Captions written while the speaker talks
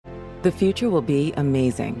The future will be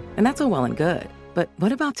amazing, and that's all well and good. But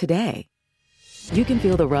what about today? You can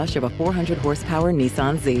feel the rush of a 400-horsepower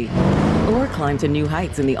Nissan Z. Or climb to new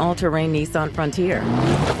heights in the all-terrain Nissan Frontier.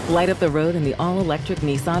 Light up the road in the all-electric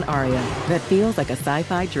Nissan Ariya that feels like a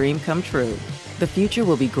sci-fi dream come true. The future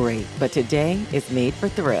will be great, but today is made for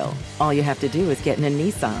thrill. All you have to do is get in a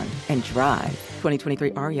Nissan and drive.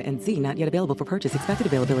 2023 Ariya and Z not yet available for purchase. Expected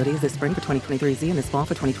availability is this spring for 2023 Z and this fall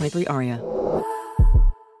for 2023 Ariya.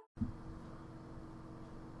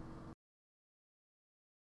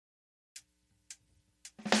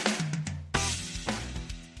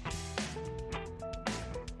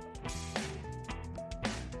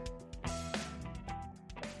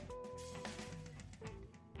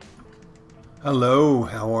 Hello,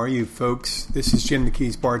 how are you folks? This is Jim the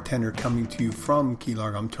Keys bartender coming to you from Key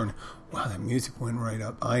Largo. I'm turning, wow, that music went right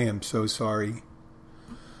up. I am so sorry.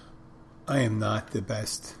 I am not the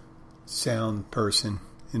best sound person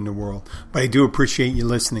in the world, but I do appreciate you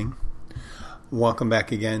listening. Welcome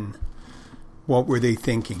back again. What were they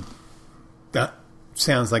thinking? That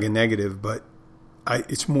sounds like a negative, but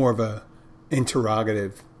it's more of a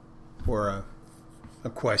interrogative or a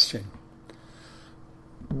question.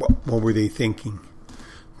 What were they thinking?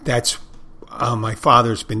 That's my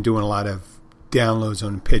father's been doing a lot of downloads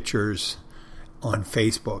on pictures on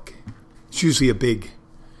Facebook. It's usually a big,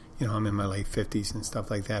 I'm in my late 50s and stuff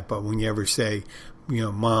like that. But when you ever say,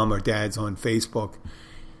 mom or dad's on Facebook,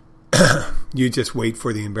 you just wait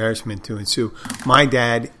for the embarrassment to ensue. My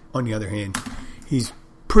dad, on the other hand, he's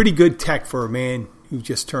pretty good tech for a man who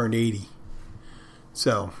just turned 80.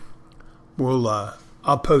 So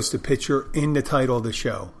I'll post a picture in the title of the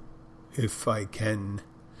show if I can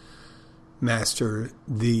master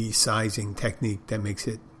the sizing technique that makes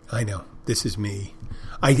it. I know, this is me.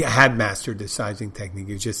 I had mastered the sizing technique.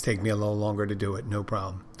 It just take me a little longer to do it. No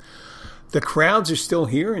problem. The crowds are still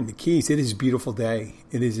here in the Keys. It is a beautiful day.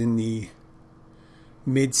 It is in the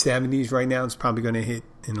mid-70s right now. It's probably going to hit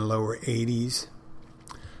in the lower 80s.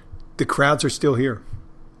 The crowds are still here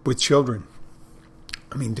with children.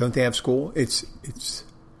 I mean, don't they have school? It's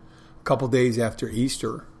a couple days after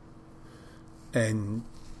Easter and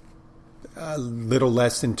a little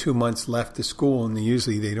less than 2 months left to school, and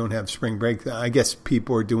usually they don't have spring break. I guess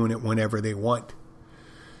people are doing it whenever they want.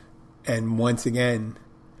 And once again,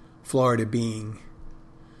 Florida being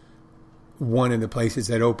one of the places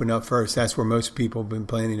that opened up first, that's where most people have been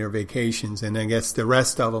planning their vacations, and I guess the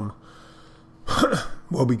rest of them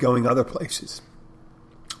will be going other places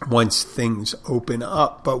once things open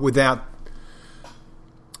up. But without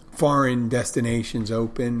foreign destinations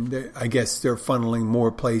open, I guess they're funneling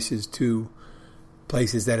more places to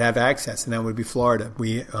places that have access, and that would be Florida.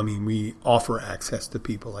 We offer access to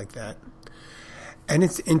people like that. And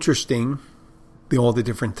it's interesting, all the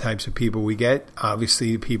different types of people we get.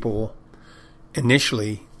 Obviously, people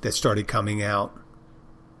initially that started coming out,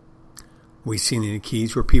 we've seen in the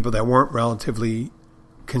Keys, were people that weren't relatively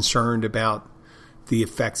concerned about the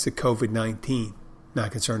effects of COVID-19,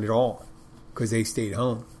 not concerned at all because they stayed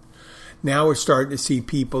home. Now we're starting to see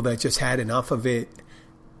people that just had enough of it,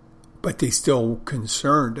 but they still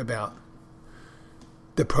concerned about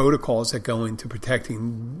the protocols that go into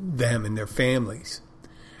protecting them and their families.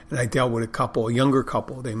 And I dealt with a younger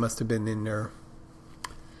couple. They must have been in their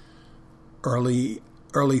early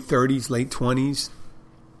 30s, late 20s,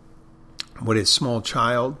 with a small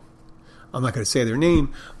child. I'm not going to say their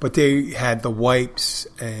name, but they had the wipes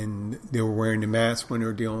and they were wearing the mask when they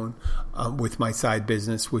were dealing with my side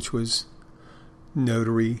business, which was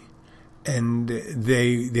notary. And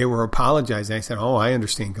they were apologizing. I said, "Oh, I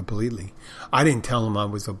understand completely." I didn't tell them I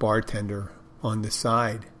was a bartender on the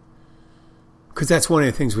side, because that's one of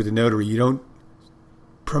the things with the notary. You don't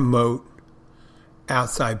promote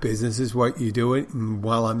outside businesses. What you do it, and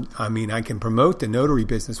I can promote the notary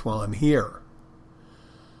business while I'm here.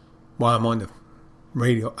 While I'm on the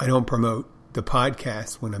radio, I don't promote the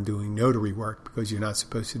podcast when I'm doing notary work, because you're not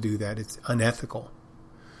supposed to do that. It's unethical.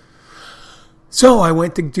 So I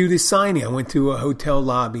went to do the signing. I went to a hotel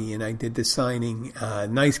lobby and I did the signing.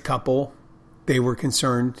 Nice couple. They were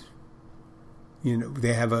concerned.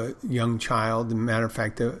 They have a young child. As a matter of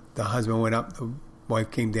fact, the husband went up, the wife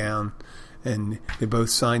came down, and they both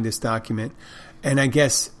signed this document. And I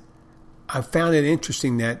guess I found it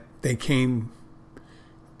interesting that they came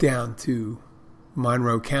down to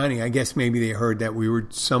Monroe County. I guess maybe they heard that we were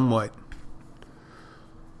somewhat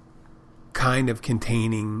kind of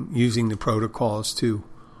using the protocols to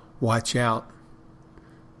watch out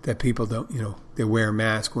that people don't, they wear a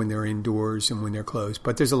mask when they're indoors and when they're closed.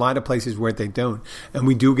 But there's a lot of places where they don't. And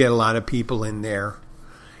we do get a lot of people in there,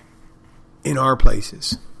 in our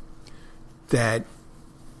places, that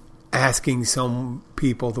asking some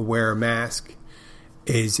people to wear a mask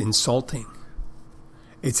is insulting.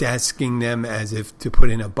 It's asking them as if to put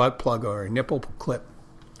in a butt plug or a nipple clip,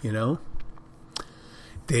 you know?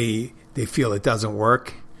 They feel it doesn't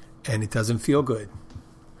work and it doesn't feel good.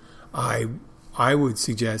 I would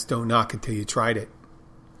suggest don't knock it till you tried it.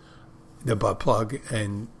 The butt plug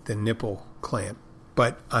and the nipple clamp.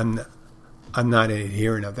 But I'm not an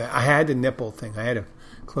adherent of that. I had the nipple thing. I had a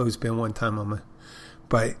clothespin one time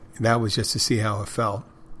but that was just to see how it felt.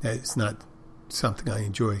 It's not something I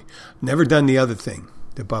enjoy. Never done the other thing,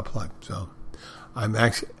 the butt plug. So I'm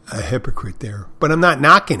actually a hypocrite there. But I'm not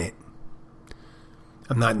knocking it.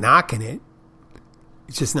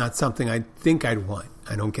 It's just not something I think I'd want.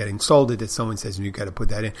 I don't get insulted that someone says you got to put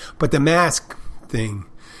that in. But the mask thing,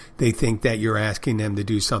 they think that you're asking them to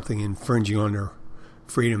do something infringing on their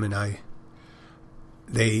freedom, and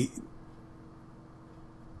they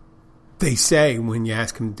say when you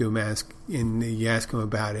ask them to do a mask and you ask them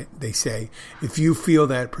about it, they say, if you feel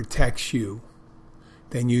that protects you,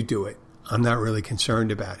 then you do it. I'm not really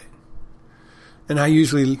concerned about it. And I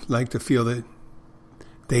usually like to feel that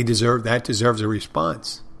that deserves a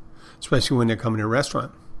response, especially when they're coming to a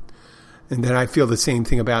restaurant. And then I feel the same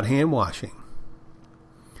thing about hand washing.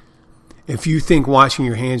 If you think washing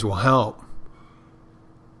your hands will help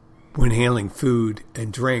when handling food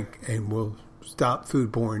and drink and will stop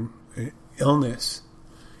foodborne illness,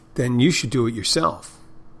 then you should do it yourself.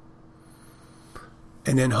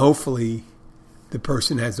 And then hopefully the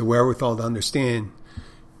person has the wherewithal to understand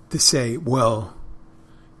to say, well,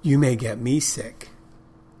 you may get me sick.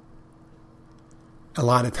 A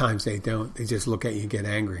lot of times they don't. They just look at you and get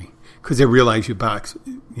angry because they realize you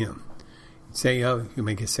say, oh, you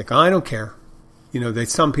may get sick. Oh, I don't care.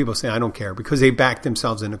 Some people say, I don't care because they back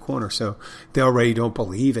themselves in the corner. So they already don't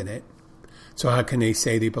believe in it. So how can they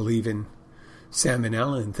say they believe in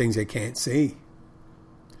salmonella and things they can't see?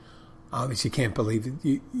 Obviously you can't believe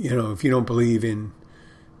it. If you don't believe in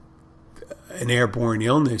an airborne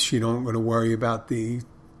illness, you don't want to worry about the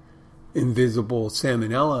invisible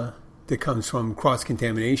salmonella that comes from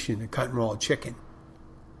cross-contamination of cut and raw chicken.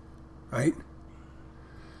 Right?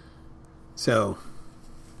 So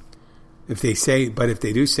if they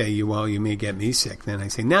do say, you may get me sick, then I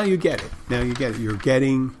say, now you get it. You're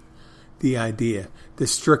getting the idea. The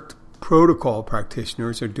strict protocol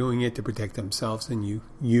practitioners are doing it to protect themselves and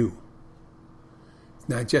you. It's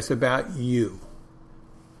not just about you.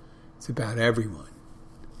 It's about everyone.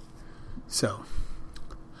 So,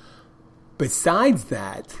 besides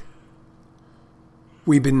that,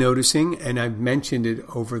 we've been noticing, and I've mentioned it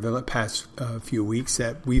over the past few weeks,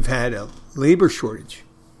 that we've had a labor shortage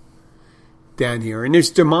down here. And it's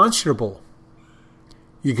demonstrable.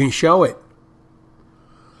 You can show it.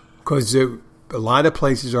 Because a lot of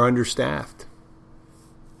places are understaffed.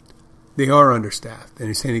 They are understaffed. And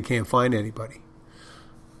they're saying they can't find anybody.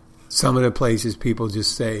 Some of the places people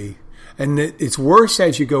just say, and it's worse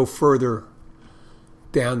as you go further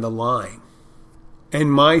down the line.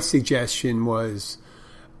 And my suggestion was,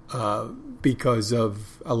 because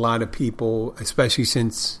of a lot of people, especially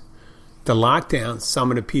since the lockdown,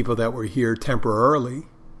 some of the people that were here temporarily,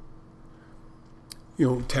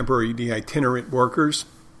 the itinerant workers,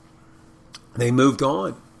 they moved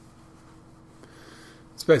on.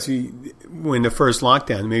 Especially when the first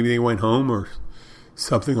lockdown, maybe they went home or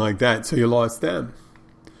something like that, so you lost them.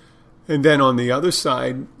 And then on the other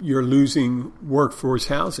side, you're losing workforce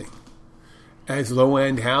housing as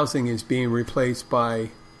low-end housing is being replaced by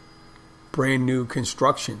brand new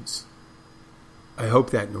constructions. I hope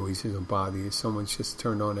that noise doesn't bother you. Someone's just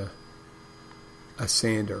turned on a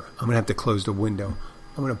sander. I'm going to have to close the window.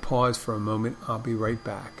 I'm going to pause for a moment. I'll be right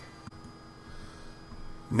back.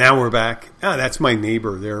 Now we're back. That's my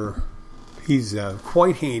neighbor. He's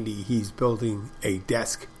quite handy. He's building a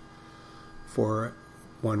desk for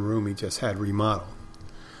one room he just had remodeled.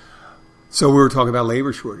 So we were talking about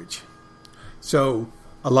labor shortage. So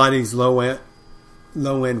a lot of these low-end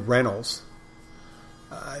rentals,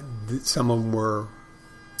 some of them were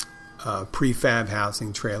prefab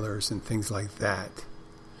housing trailers and things like that,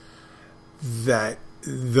 that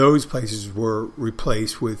those places were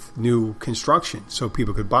replaced with new construction so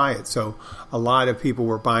people could buy it. So a lot of people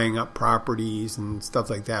were buying up properties and stuff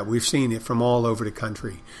like that. We've seen it from all over the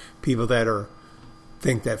country. People that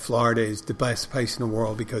think that Florida is the best place in the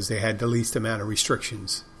world because they had the least amount of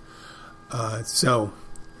restrictions. So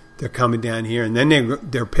they're coming down here, and then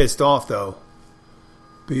they're pissed off though,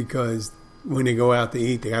 because when they go out to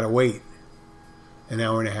eat, they got to wait an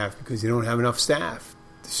hour and a half because they don't have enough staff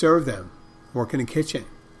to serve them, work in the kitchen.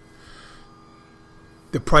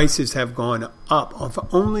 The prices have gone up,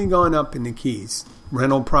 only gone up in the Keys.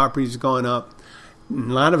 Rental properties gone up. A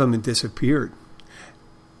lot of them have disappeared.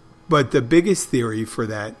 But the biggest theory for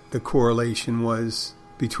that, the correlation was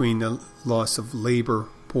between the loss of labor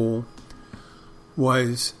pool,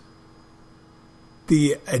 was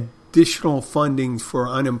the additional funding for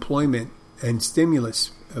unemployment and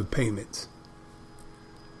stimulus payments.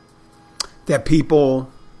 That people,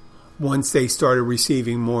 once they started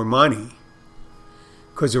receiving more money,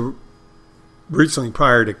 because originally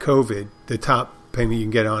prior to COVID, the top payment you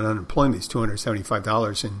can get on unemployment is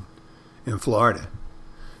 $275 in Florida.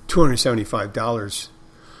 $275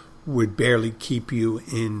 would barely keep you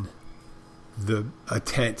in a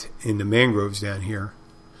tent in the mangroves down here,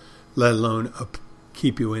 let alone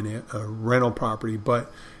keep you in a rental property.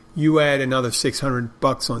 But you add another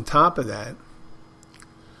 $600 on top of that,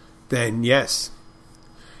 then yes,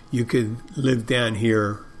 you could live down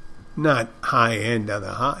here, not high end of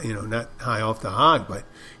the hog, not high off the hog, but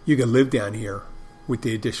you could live down here with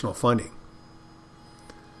the additional funding.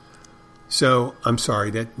 So I'm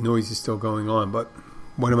sorry, that noise is still going on, but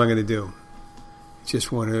what am I going to do? It's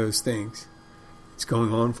just one of those things. It's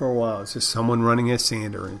going on for a while. It's just someone running a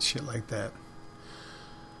sander and shit like that.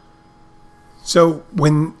 So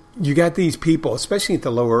when you got these people, especially at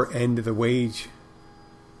the lower end of the wage,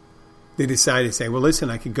 they decide to say, well, listen,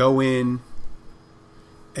 I could go in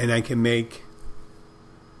and I can make,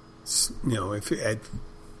 if at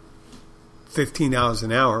 $15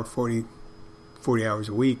 an hour, 40 hours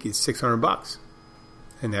a week is $600.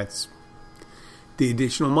 And that's the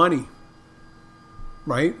additional money,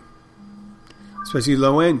 right? Especially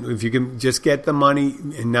low end. If you can just get the money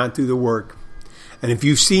and not do the work. And if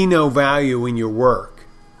you see no value in your work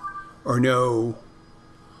or no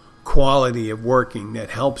quality of working that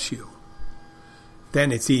helps you,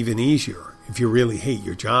 then it's even easier. If you really hate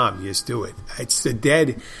your job, you just do it. It's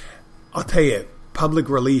I'll tell you, public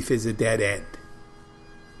relief is a dead end.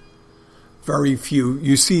 Very few.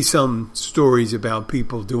 You see some stories about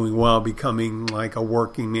people doing well, becoming like a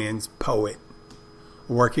working man's poet,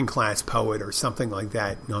 a working class poet or something like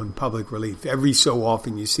that on public relief. Every so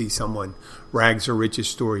often you see someone, rags or riches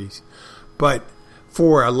stories. But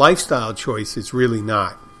for a lifestyle choice, it's really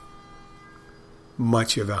not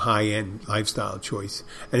much of a high-end lifestyle choice.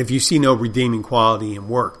 And if you see no redeeming quality in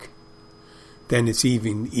work, then it's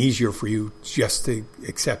even easier for you just to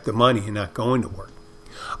accept the money and not go into work.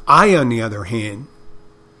 I, on the other hand,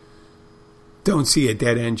 don't see a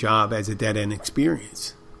dead-end job as a dead-end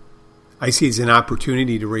experience. I see it as an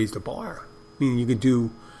opportunity to raise the bar. I mean, you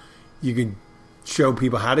could show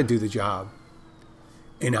people how to do the job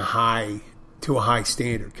to a high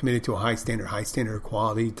standard, committed to a high standard of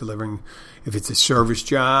quality, delivering, if it's a service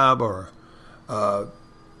job or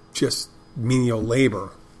just menial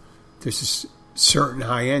labor, there's a certain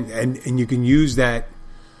high end. And you can use that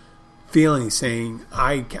feeling saying,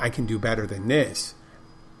 I can do better than this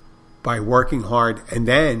by working hard and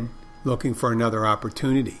then looking for another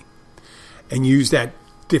opportunity. And use that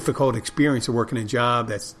difficult experience of working a job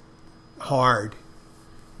that's hard,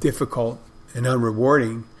 difficult, and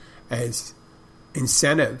unrewarding as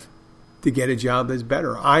incentive to get a job that's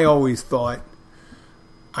better. I always thought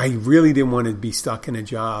I really didn't want to be stuck in a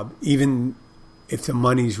job, even if the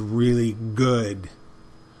money's really good.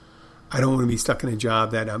 I don't want to be stuck in a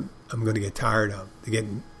job that I'm going to get tired of.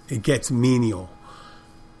 It gets menial.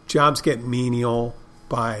 Jobs get menial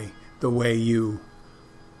by the way you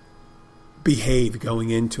behave going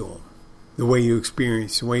into them, the way you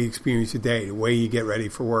experience the day, the way you get ready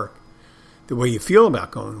for work, the way you feel about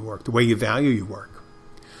going to work, the way you value your work.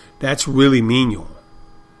 That's really menial.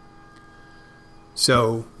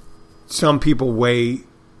 So some people weigh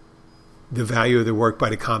the value of their work by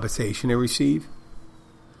the compensation they receive,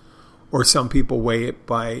 or some people weigh it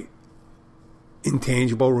by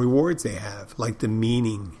intangible rewards they have, like the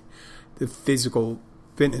meaning, the physical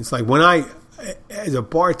fitness. Like when as a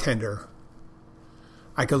bartender,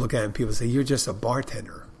 I could look at it and people say, you're just a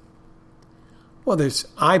bartender. Well,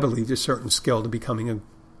 I believe there's certain skill to becoming a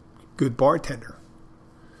good bartender.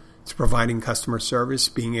 It's providing customer service,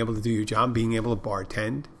 being able to do your job, being able to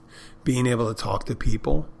bartend, being able to talk to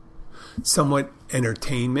people, somewhat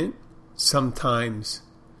entertainment, sometimes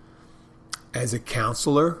as a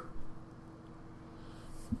counselor,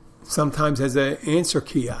 sometimes as an answer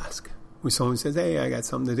kiosk, where someone says, hey, I got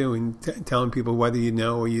something to do, and telling people whether you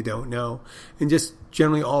know or you don't know, and just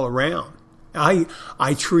generally all around. I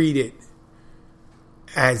treat it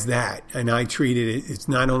as that, and I treated it's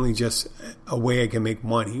not only just a way I can make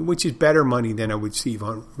money, which is better money than I would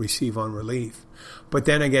receive on relief, but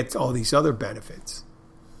then I get all these other benefits.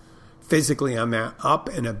 Physically, I'm up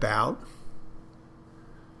and about.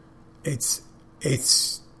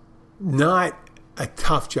 It's not a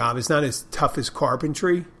tough job. It's not as tough as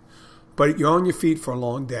carpentry, but you're on your feet for a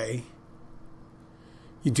long day.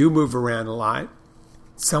 You do move around a lot,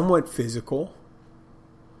 somewhat physical.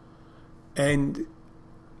 And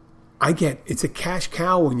it's a cash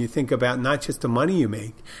cow when you think about not just the money you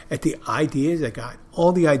make, at the ideas I got.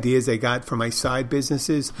 All the ideas I got for my side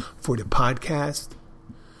businesses, for the podcast,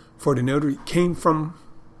 for the notary, came from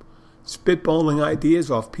spitballing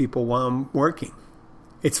ideas off people while I'm working.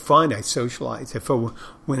 It's fun. I socialize.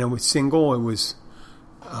 When I was single, it was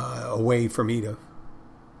a way for me to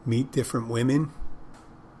meet different women,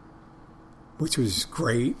 which was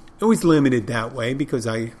great. It was limited that way because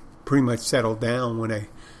I pretty much settled down when I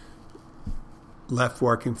left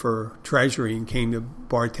working for Treasury and came to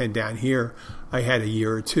bartend down here. I had a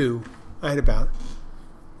year or two. I had about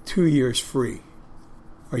 2 years free,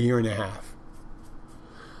 or a year and a half.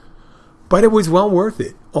 But it was well worth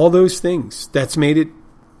it. All those things. That's made it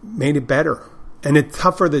better. And the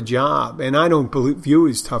tougher the job, and I don't view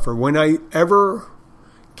it as tougher. When I ever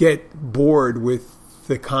get bored with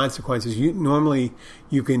the consequences, normally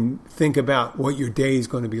you can think about what your day is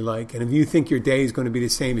going to be like. And if you think your day is going to be the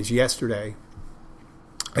same as yesterday,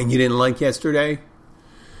 and you didn't like yesterday,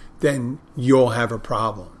 then you'll have a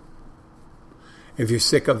problem. If you're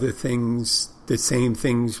sick of the same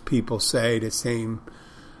things people say, the same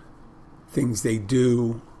things they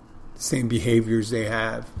do, the same behaviors they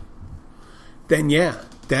have, then yeah,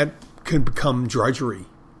 that could become drudgery.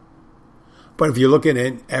 But if you look at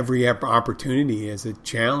it, every opportunity as a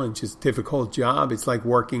challenge, as a difficult job, it's like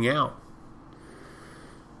working out.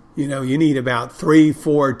 You know, you need about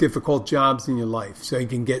 3-4 difficult jobs in your life so you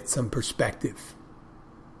can get some perspective.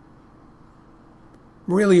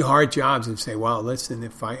 Really hard jobs and say, well, listen,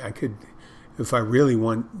 if I really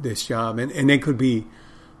want this job, and they could be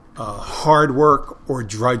hard work or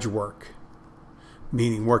drudge work,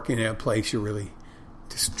 meaning working at a place you're really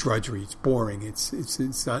just drudgery. It's boring.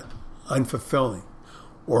 It's not unfulfilling.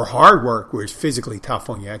 Or hard work where it's physically tough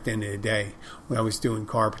on you at the end of the day. When I was doing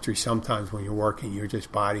carpentry, sometimes when you're working, your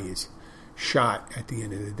just body is shot at the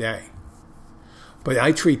end of the day. But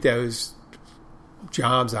I treat those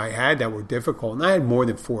jobs I had that were difficult, and I had more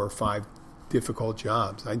than 4 or 5 difficult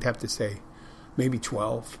jobs. I'd have to say maybe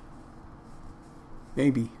 12.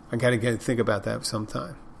 Maybe. I got to think about that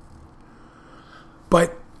sometime.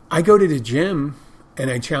 But I go to the gym and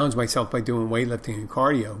I challenge myself by doing weightlifting and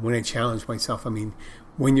cardio. When I challenge myself, I mean,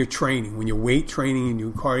 when you're training, when you're weight training and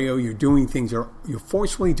doing cardio, you're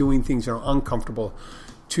forcefully doing things that are uncomfortable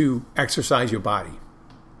to exercise your body.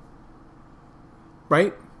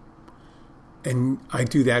 Right? And I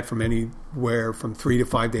do that from anywhere from 3 to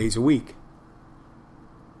 5 days a week.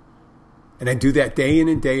 And I do that day in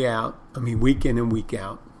and day out, week in and week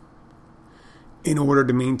out, in order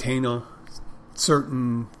to maintain a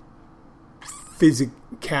certain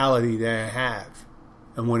physicality that I have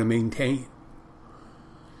and want to maintain.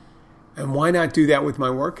 And why not do that with my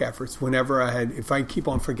work efforts? If I keep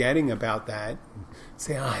on forgetting about that,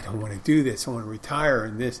 say, I don't want to do this, I want to retire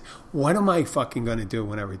and this, what am I fucking going to do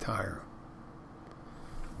when I retire?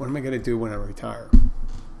 What am I going to do when I retire?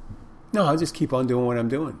 No, I'll just keep on doing what I'm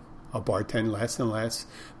doing. I'll bartend less and less,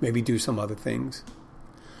 maybe do some other things.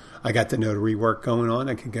 I got the notary work going on.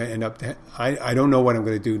 I could end up, I don't know what I'm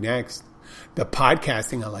going to do next. The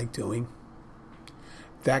podcasting I like doing,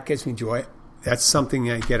 that gives me joy. That's something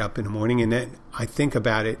I get up in the morning and then I think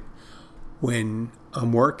about it when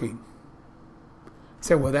I'm working. I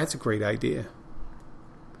say, well, that's a great idea.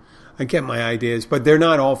 I get my ideas, but they're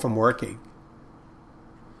not all from working.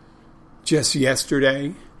 Just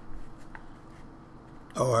yesterday,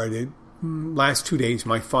 or the last 2 days,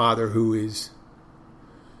 my father, who is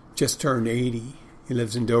just turned 80, he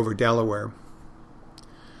lives in Dover, Delaware.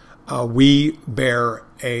 We bear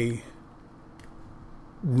a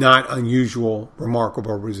not unusual,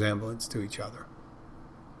 remarkable resemblance to each other.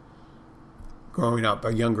 Growing up,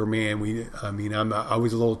 a younger man, I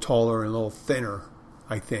was a little taller and a little thinner,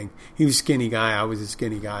 I think. He was a skinny guy, I was a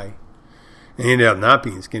skinny guy. And he ended up not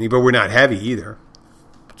being skinny, but we're not heavy either.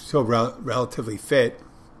 So relatively fit.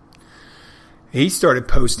 He started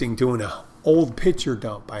posting, doing a old picture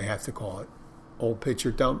dump, I have to call it. Old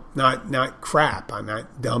picture dump. Not crap. I'm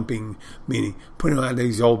not dumping, meaning putting out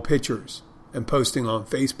these old pictures and posting on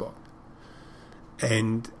Facebook.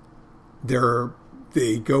 And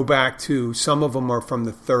they go back to, some of them are from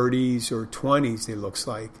the 30s or 20s, it looks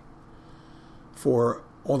like, for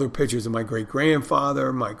older pictures of my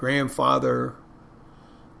great-grandfather, my grandfather,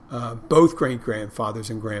 both great-grandfathers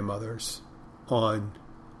and grandmothers on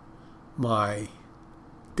my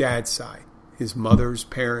dad's side, his mother's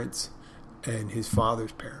parents and his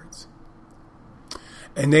father's parents.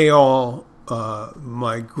 And they all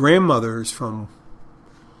my grandmother's from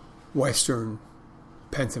Western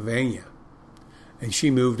Pennsylvania, and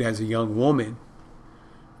she moved as a young woman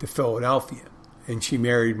to Philadelphia, and she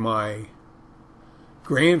married my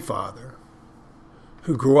grandfather,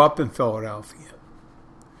 who grew up in Philadelphia,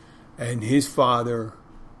 and his father,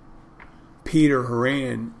 Peter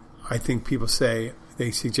Horan. I think people say,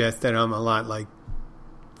 they suggest that I'm a lot like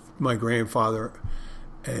my grandfather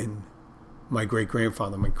and my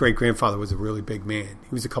great-grandfather. My great-grandfather was a really big man.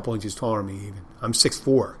 He was a couple inches taller than me even. I'm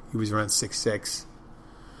 6'4". He was around 6'6".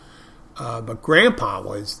 But Grandpa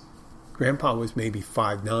was maybe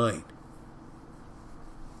 5'9".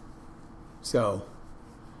 So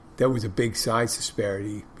there was a big size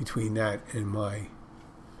disparity between that and my...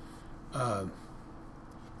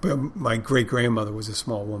 but my great-grandmother was a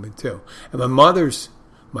small woman too. And my mother's...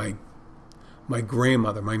 My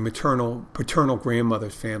grandmother, my paternal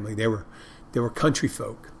grandmother's family, they were country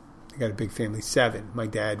folk. They got a big family, 7. My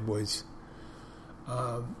dad was,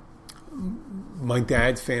 my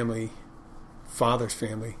dad's family, father's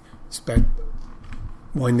family, spent,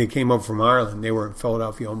 when they came over from Ireland, they were in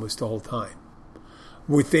Philadelphia almost the whole time.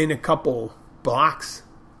 Within a couple blocks,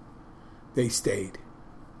 they stayed.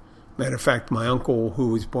 Matter of fact, my uncle,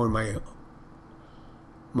 who was born,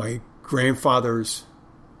 my grandfather's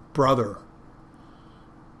brother,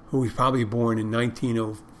 who was probably born in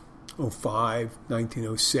 1905,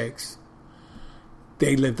 1906.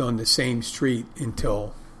 They lived on the same street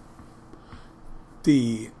until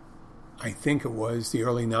I think it was the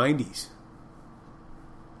early 90s.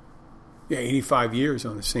 Yeah, 85 years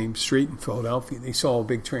on the same street in Philadelphia. They saw a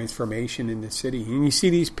big transformation in the city. And you see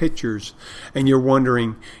these pictures, and you're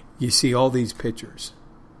wondering, you see all these pictures.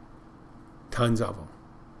 Tons of them.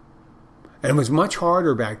 And it was much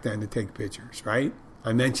harder back then to take pictures, right?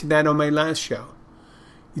 I mentioned that on my last show.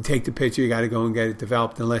 You take the picture, you got to go and get it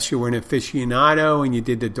developed, unless you were an aficionado and you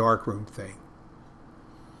did the darkroom thing.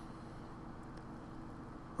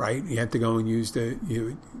 Right? You have to go and use the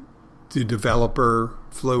developer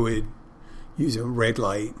fluid, use a red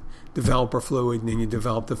light, developer fluid, and then you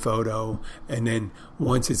develop the photo. And then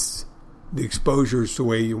once it's the exposure is the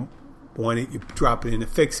way you want it, you drop it in a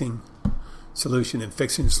fixing solution, and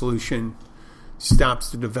fixing solution stops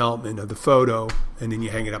the development of the photo, and then you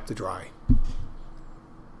hang it up to dry.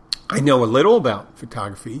 I know a little about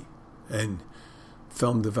photography and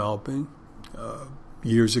film developing.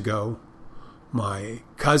 Years ago, my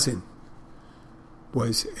cousin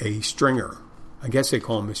was a stringer. I guess they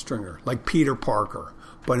call him a stringer, like Peter Parker,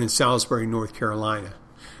 but in Salisbury, North Carolina.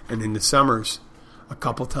 And in the summers, a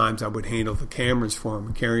couple times I would handle the cameras for him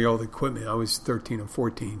and carry all the equipment. I was 13 or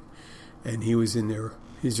 14, and he was in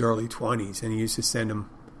his early 20s, and he used to send him,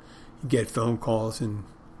 get phone calls and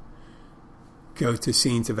go to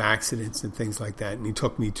scenes of accidents and things like that. And he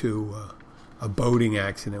took me to a boating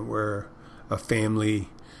accident where a family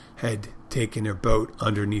had taken their boat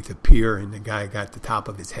underneath a pier, and the guy got the top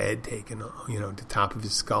of his head taken, the top of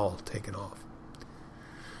his skull taken off.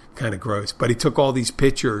 Kind of gross. But he took all these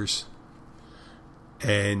pictures,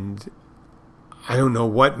 and I don't know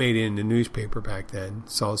what made it in the newspaper back then,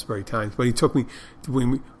 Salisbury Times, but he took me,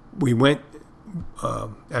 we went,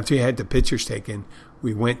 after he had the pictures taken,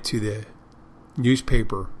 we went to the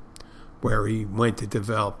newspaper where he went to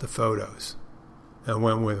develop the photos. I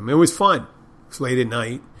went with him. It was fun. It was late at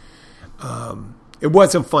night. It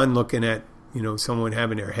wasn't fun looking at, someone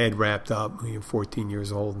having their head wrapped up when you're 14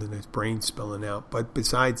 years old and his brain spilling out. But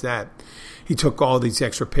besides that, he took all these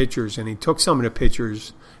extra pictures, and he took some of the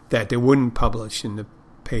pictures that they wouldn't publish in the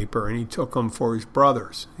paper, and he took them for his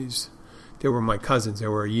brothers. They were my cousins. They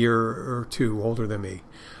were a year or two older than me.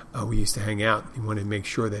 We used to hang out. He wanted to make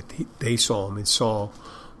sure that they saw them and saw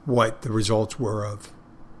what the results were of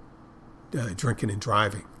drinking and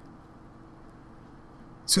driving.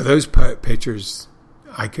 So those pictures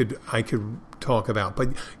I could talk about. But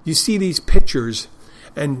you see these pictures,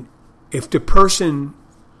 and if the person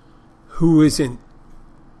who's in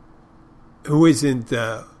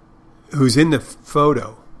the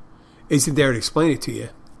photo isn't there to explain it to you,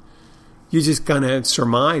 you're just going to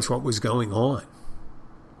surmise what was going on.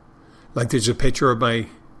 Like there's a picture of my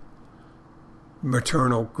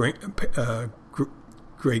maternal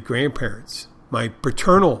great-grandparents, my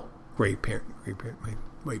paternal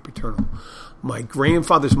my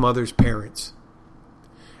grandfather's mother's parents,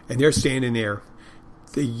 and they're standing there.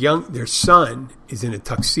 Their son is in a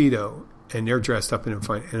tuxedo, and they're dressed up in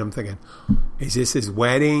front. And I'm thinking, is this his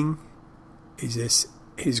wedding? Is this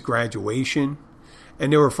his graduation?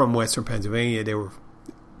 And they were from Western Pennsylvania. They were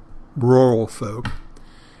rural folk,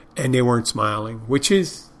 and they weren't smiling, which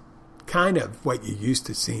is kind of what you're used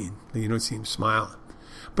to seeing. You don't see them smiling.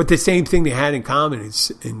 But the same thing they had in common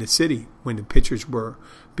is in the city when the pictures were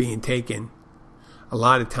being taken. A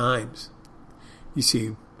lot of times, you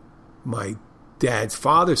see my dad's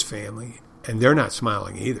father's family, and they're not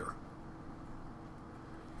smiling either.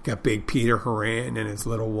 Got big Peter Horan and his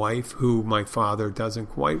little wife, who my father doesn't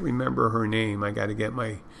quite remember her name. I got to get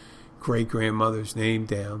my great-grandmother's name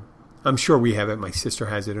down. I'm sure we have it. My sister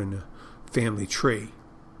has it in the family tree.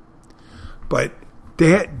 But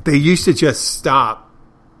they used to just stop,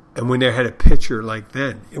 and when they had a picture like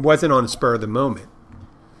then, it wasn't on the spur of the moment.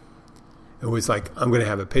 It was like, I'm going to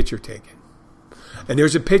have a picture taken. And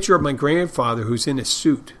there's a picture of my grandfather who's in a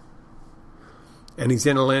suit, and he's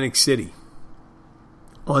in Atlantic City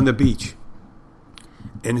on the beach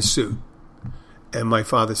in a suit. And my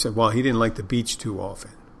father said, well, he didn't like the beach too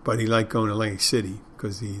often, but he liked going to Atlantic City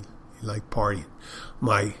because he liked partying.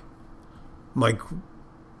 My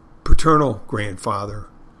paternal grandfather,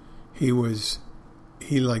 he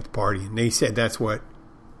liked partying. They said that's what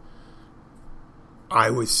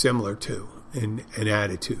I was similar to in an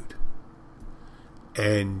attitude.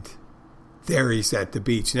 And there he's at the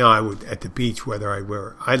beach. Now I would at the beach, whether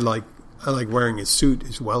I like wearing a suit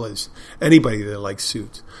as well as anybody that likes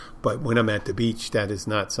suits. But when I'm at the beach, that is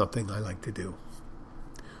not something I like to do.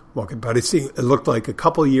 But it looked like a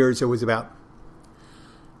couple of years, it was about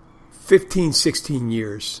 15, 16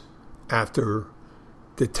 years after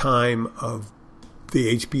the time of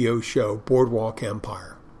the HBO show Boardwalk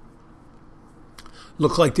Empire.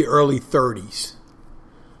 Looked like the early 30s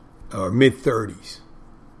or mid-30s.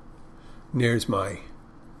 And there's my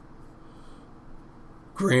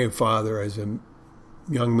grandfather as a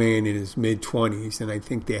young man in his mid-20s, and I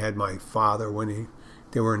think they had my father when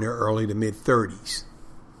they were in their early to mid-30s.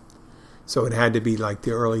 So it had to be like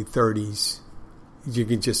the early 30s. You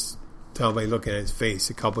can just tell by looking at his face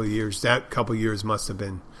that couple of years must have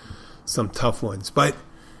been some tough ones. But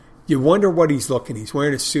you wonder what he's looking. He's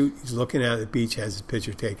wearing a suit. He's looking out at the beach, has his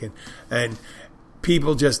picture taken. And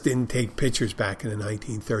people just didn't take pictures back in the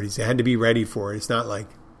 1930s. They had to be ready for it. It's not like,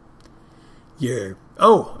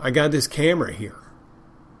 I got this camera here.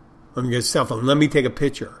 Let me get a cell phone. Let me take a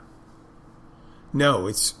picture. No,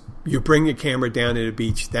 it's you bring your camera down to the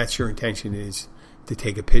beach. That's your intention, is to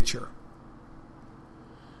take a picture.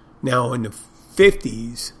 Now, in the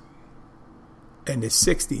 50s and the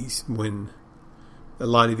 60s, when a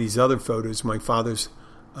lot of these other photos, my father's,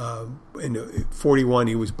 in 41,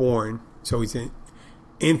 he was born, so he's an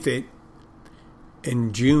infant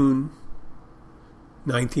in June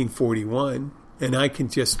 1941, and I can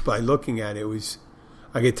just, by looking at it,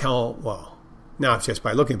 I could tell, well, now it's just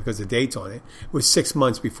by looking because the date's on it. It was 6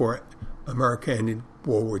 months before America ended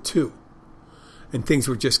World War II. And things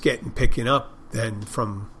were just picking up then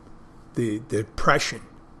from the Depression.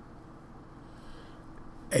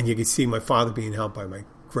 And you could see my father being helped by my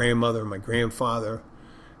grandmother, my grandfather.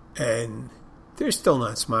 And they're still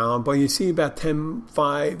not smiling. But you see about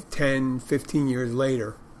 5, 10, 15 years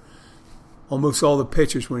later, almost all the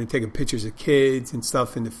pictures, when they're taking pictures of kids and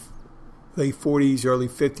stuff in the late 40s, early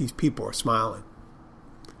 50s, people are smiling.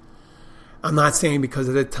 I'm not saying because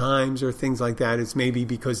of the times or things like that. It's maybe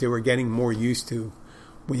because they were getting more used to,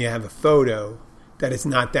 when you have a photo, that it's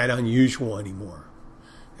not that unusual anymore.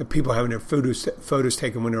 That people are having their photos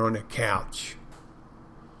taken when they're on their couch.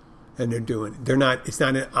 And it's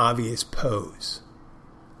not an obvious pose.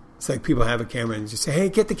 It's like people have a camera and just say, hey,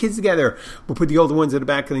 get the kids together. We'll put the older ones in the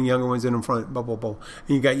back and the younger ones in the front, blah, blah, blah.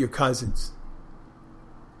 And you got your cousins.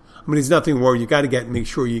 I mean, there's nothing wrong. You got to make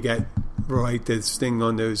sure you write this thing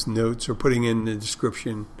on those notes or putting in the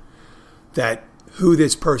description that who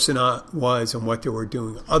this person was and what they were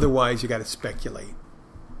doing. Otherwise, you got to speculate.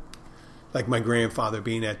 Like my grandfather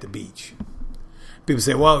being at the beach. People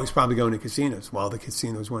say, well, he was probably going to casinos. Well, the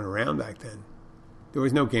casinos weren't around back then. There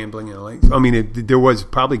was no gambling in LA. I mean, there was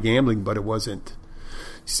probably gambling, but it wasn't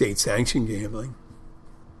state-sanctioned gambling.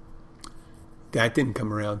 That didn't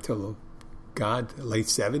come around until the late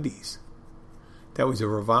 70s. That was a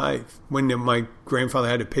revive. When my grandfather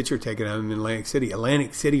had a picture taken of him in Atlantic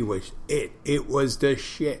City was it. It was the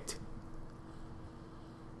shit.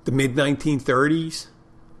 The mid-1930s,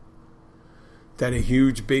 that a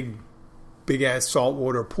huge, big-ass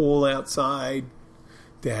saltwater pool outside.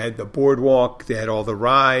 They had the boardwalk. They had all the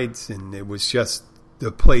rides. And it was just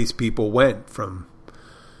the place people went from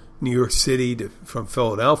New York City from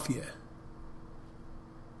Philadelphia.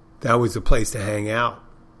 That was the place to hang out,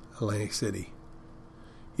 Atlantic City.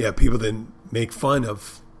 Yeah, people didn't make fun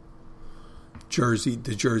of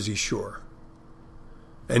the Jersey Shore.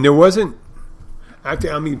 And there wasn't,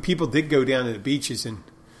 people did go down to the beaches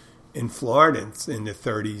in Florida in the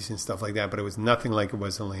 30s and stuff like that, but it was nothing like it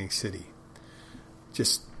was in Atlantic City.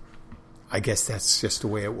 I guess that's just the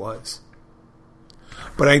way it was.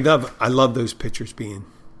 But I love those pictures being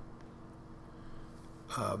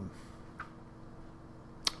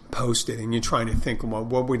posted, and you're trying to think, well,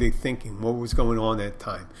 what were they thinking? What was going on at that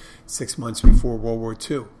time? 6 months before World War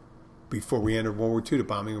II. Before we entered World War II, the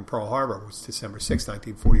bombing of Pearl Harbor was December 6,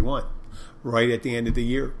 1941, right at the end of the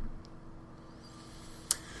year.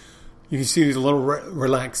 You can see there's a little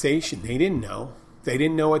relaxation. They didn't know. They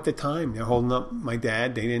didn't know at the time. They're holding up my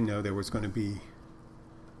dad. They didn't know there was going to be...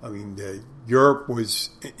 Europe was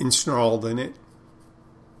ensnarled in it.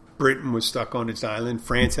 Britain was stuck on its island.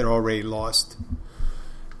 France had already lost.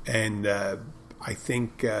 And I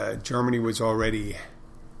think Germany was already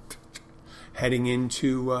heading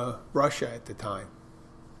into Russia at the time.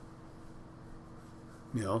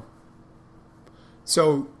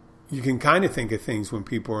 So you can kind of think of things when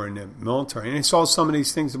people are in the military. And I saw some of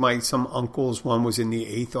these things. Some uncles, one was in the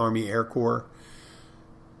 8th Army Air Corps.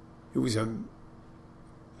 He was an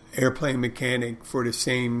airplane mechanic for the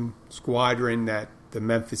same squadron that the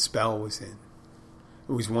Memphis Belle was in.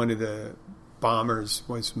 It was one of the bombers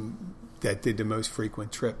that did the most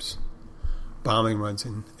frequent trips, bombing runs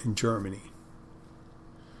in Germany.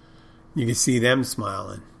 You can see them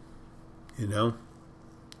smiling, It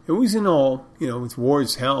wasn't all, it's war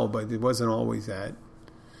as hell, but it wasn't always that.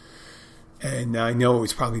 And I know it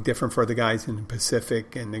was probably different for the guys in the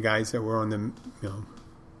Pacific and the guys that were on the,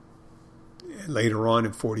 later on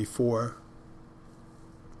in 44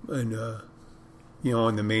 and,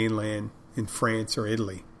 on the mainland in France or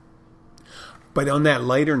Italy. But on that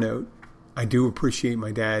lighter note, I do appreciate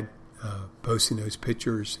my dad posting those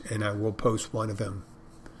pictures, and I will post one of them.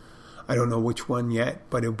 I don't know which one yet,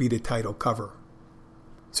 but it'll be the title cover.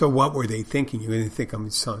 So what were they thinking? You're going to think I'm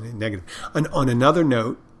something negative. On another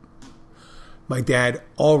note, my dad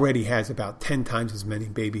already has about 10 times as many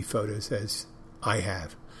baby photos as I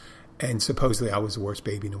have. And supposedly I was the worst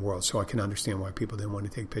baby in the world, so I can understand why people didn't want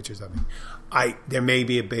to take pictures of me. There may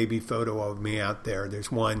be a baby photo of me out there.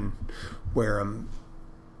 There's one where I'm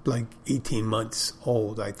like 18 months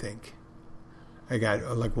old, I think. I got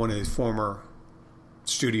like one of his formal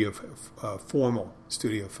studio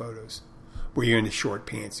photos where you're in the short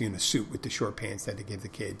pants, you're in a suit with the short pants that they give the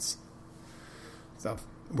kids. Stuff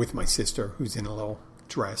with my sister, who's in a little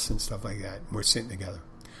dress and stuff like that. We're sitting together.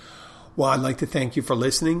 Well, I'd like to thank you for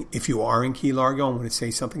listening. If you are in Key Largo, I want to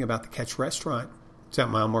say something about the Catch Restaurant. It's at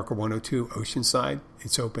mile marker 102 Oceanside.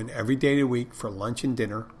 It's open every day of the week for lunch and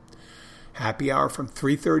dinner. Happy hour from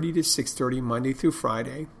 3:30 to 6:30, Monday through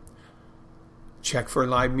Friday. Check for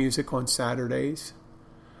live music on Saturdays.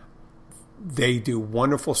 They do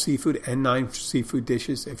wonderful seafood and 9 seafood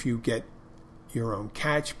dishes. If you get your own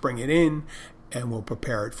catch, bring it in, and we'll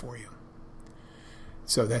prepare it for you.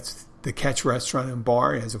 So that's the Catch Restaurant and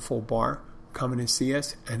Bar. It has a full bar. Come in and see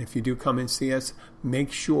us. And if you do come and see us,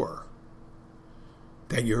 make sure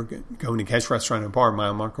that you're going to Catch Restaurant and Bar,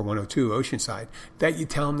 mile marker 102, Oceanside, that you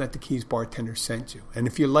tell them that the Keys bartender sent you. And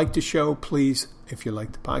if you like the show, please, if you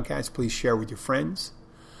like the podcast, please share with your friends.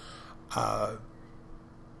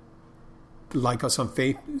 Like us on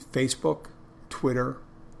Facebook, Twitter,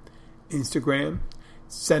 Instagram.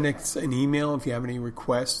 Send us an email if you have any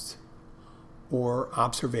requests or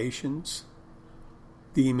observations.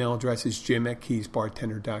 The email address is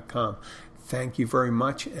jim@keysbartender.com. Thank you very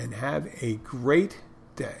much and have a great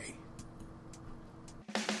day.